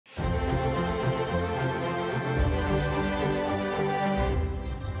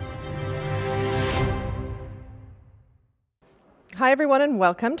Hi everyone and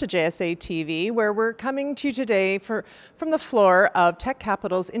welcome to JSA TV, where we're coming to you today from the floor of Tech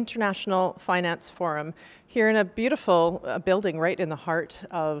Capital's International Finance Forum here in a beautiful building right in the heart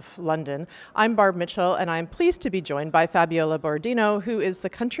of London. I'm Barb Mitchell and I'm pleased to be joined by Fabiola Bordino, who is the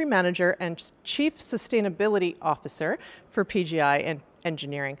Country Manager and Chief Sustainability Officer for PGI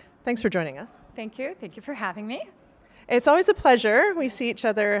Engineering. Thanks for joining us. Thank you for having me. It's always a pleasure. We see each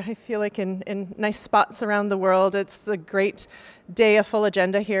other, I feel like, in nice spots around the world. It's a great day, a full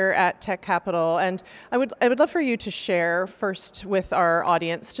agenda here at Tech Capital. And I would love for you to share first with our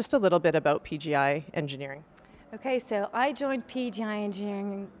audience just a little bit about PGI Engineering. Okay, so I joined PGI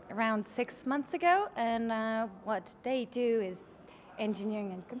Engineering around 6 months ago, and what they do is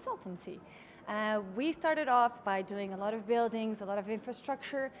engineering and consultancy. We started off by doing a lot of buildings, a lot of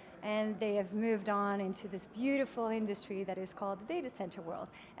infrastructure, and they have moved on into this beautiful industry that is called the data center world,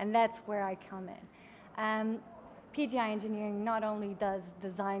 and that's where I come in. PGI Engineering not only does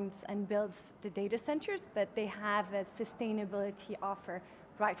designs and builds the data centers, but they have a sustainability offer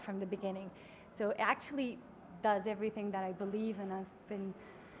right from the beginning. So it actually does everything that I believe, and I've been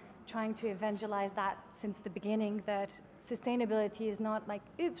trying to evangelize that since the beginning, that sustainability is not like,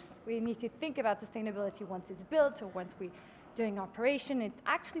 oops, we need to think about sustainability once it's built or once we're doing operation. It's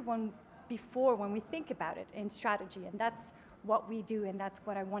actually before when we think about it in strategy, and that's what we do, and that's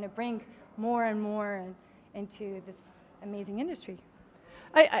what I want to bring more and more into this amazing industry.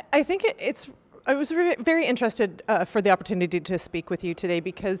 I think I was very interested for the opportunity to speak with you today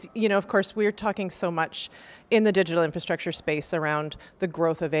because, you know, of course, we're talking so much in the digital infrastructure space around the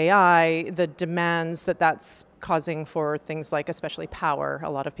growth of AI, the demands that's causing for things like especially power, a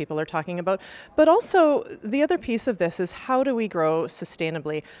lot of people are talking about. But also, the other piece of this is how do we grow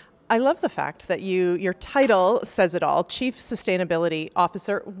sustainably? I love the fact that your title says it all, Chief Sustainability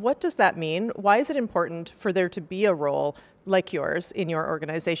Officer. What does that mean? Why is it important for there to be a role like yours in your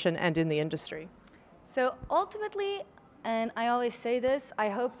organization and in the industry? So ultimately, and I always say this, I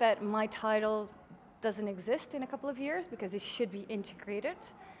hope that my title doesn't exist in a couple of years because it should be integrated.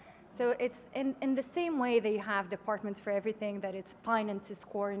 So it's in the same way that you have departments for everything, that it's finance is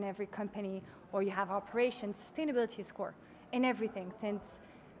core in every company, or you have operations, sustainability is core in everything, since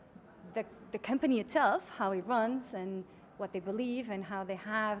the company itself, how it runs and what they believe and how they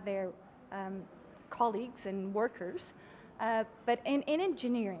have their colleagues and workers. But in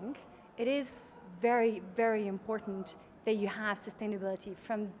engineering, it is very, very important that you have sustainability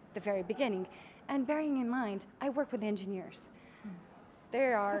from the very beginning. And bearing in mind, I work with engineers.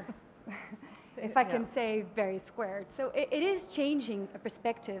 They are, if I can say, very squared. So it is changing a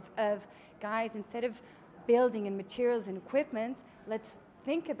perspective of, guys, instead of building and materials and equipment, let's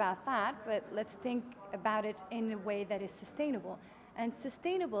think about that, but let's think about it in a way that is sustainable. And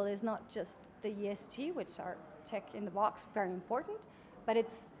sustainable is not just the ESG, which are check in the box, very important, but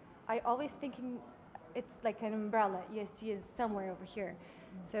I always thinking it's like an umbrella. ESG is somewhere over here.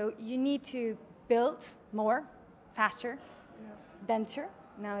 So you need to build more, faster, denser.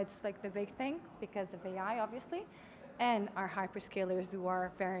 Now it's like the big thing because of AI, obviously, and our hyperscalers, who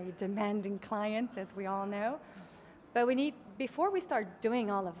are very demanding clients, as we all know. But before we start doing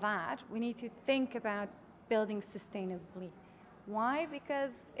all of that, we need to think about building sustainably. Why? Because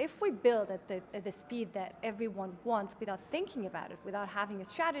if we build at the speed that everyone wants without thinking about it, without having a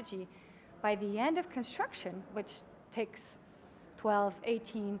strategy, by the end of construction, which takes 12,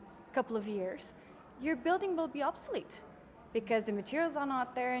 18, couple of years, your building will be obsolete because the materials are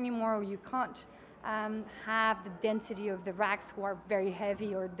not there anymore, or you can't have the density of the racks who are very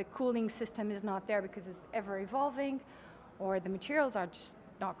heavy, or the cooling system is not there because it's ever evolving, or the materials are just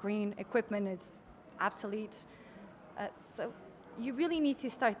not green, equipment is obsolete. So you really need to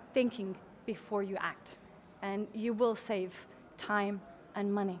start thinking before you act, and you will save time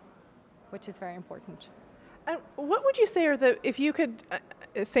and money, which is very important. And what would you say are if you could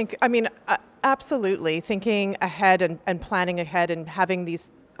think, I mean, absolutely, thinking ahead and planning ahead and having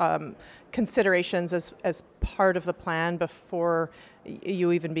these considerations as part of the plan before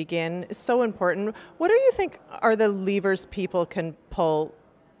you even begin is so important. What do you think are the levers people can pull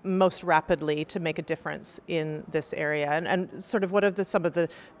most rapidly to make a difference in this area? And sort of what are some of the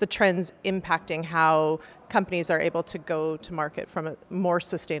trends impacting how companies are able to go to market from it more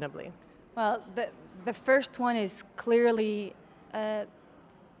sustainably? Well, the first one is clearly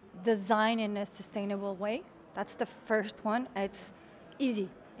design in a sustainable way. That's the first one. It's easy.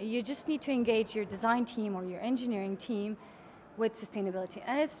 You just need to engage your design team or your engineering team with sustainability.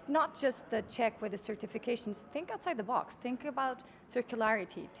 And it's not just the check with the certifications. Think outside the box. Think about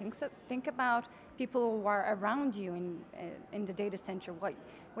circularity. Think about people who are around you in the data center,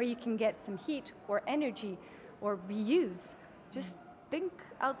 where you can get some heat or energy or reuse. Just think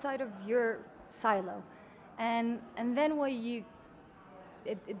outside of your silo. And then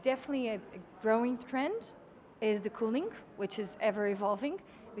definitely a growing trend is the cooling, which is ever evolving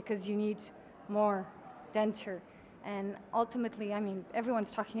because you need more, denser. And ultimately, I mean,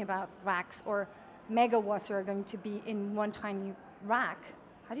 everyone's talking about racks or megawatts are going to be in one tiny rack.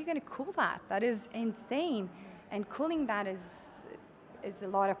 How are you going to cool that? That is insane. And cooling that is a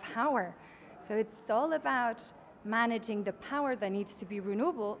lot of power. So it's all about managing the power that needs to be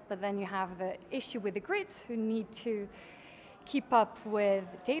renewable, but then you have the issue with the grids who need to keep up with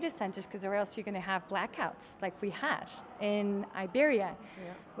data centers, because or else you're going to have blackouts like we had in Iberia,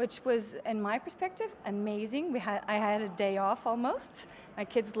 which was, in my perspective, amazing. I had a day off almost. My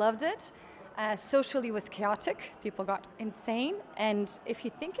kids loved it. Socially it was chaotic. People got insane. And if you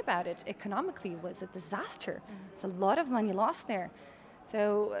think about it, economically it was a disaster. It's a lot of money lost there.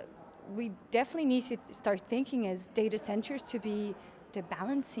 So we definitely need to start thinking as data centers to be the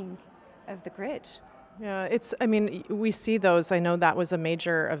balancing of the grid. Yeah, I mean, we see those. I know that was a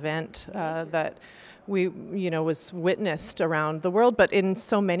major event that was witnessed around the world, but in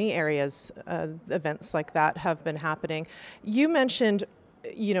so many areas, events like that have been happening. You mentioned,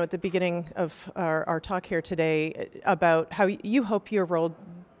 at the beginning of our talk here today about how you hope your role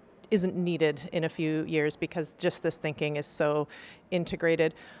isn't needed in a few years because just this thinking is so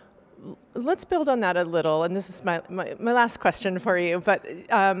integrated. Let's build on that a little, and this is my last question for you, but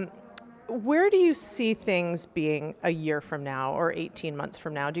where do you see things being a year from now or 18 months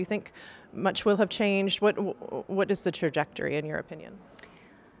from now? Do you think much will have changed? What is the trajectory in your opinion?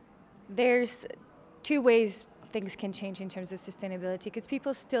 There's two ways things can change in terms of sustainability, because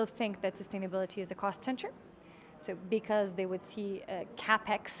people still think that sustainability is a cost center. So because they would see a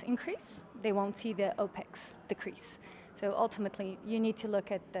CapEx increase, they won't see the OpEx decrease. So ultimately, you need to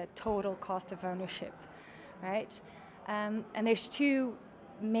look at the total cost of ownership, right? And there's two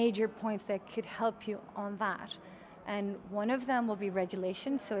major points that could help you on that. And one of them will be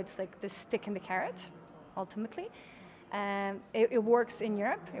regulation, so it's like the stick and the carrot, ultimately. It works in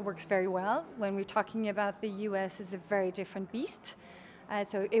Europe, it works very well. When we're talking about the US, it's a very different beast,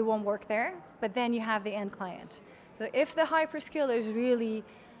 so it won't work there. But then you have the end client. So if the hyperscalers really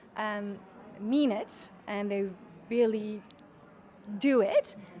mean it, and they really do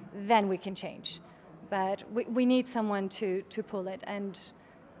it, then we can change. But we need someone to pull it, and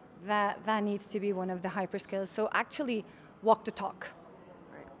that needs to be one of the hyperscalers. So actually walk the talk.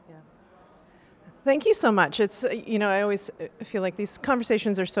 Right. Yeah. Thank you so much. It's, I always feel like these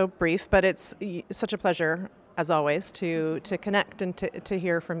conversations are so brief, but it's such a pleasure, as always, to connect and to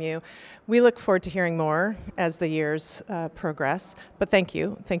hear from you. We look forward to hearing more as the years progress, but thank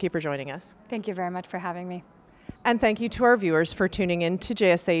you. Thank you for joining us. Thank you very much for having me. And thank you to our viewers for tuning in to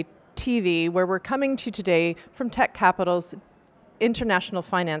JSA TV, where we're coming to you today from Tech Capital's International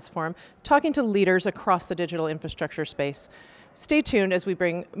Finance Forum, talking to leaders across the digital infrastructure space. Stay tuned as we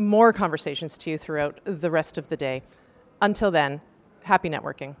bring more conversations to you throughout the rest of the day. Until then, happy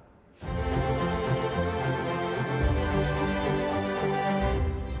networking.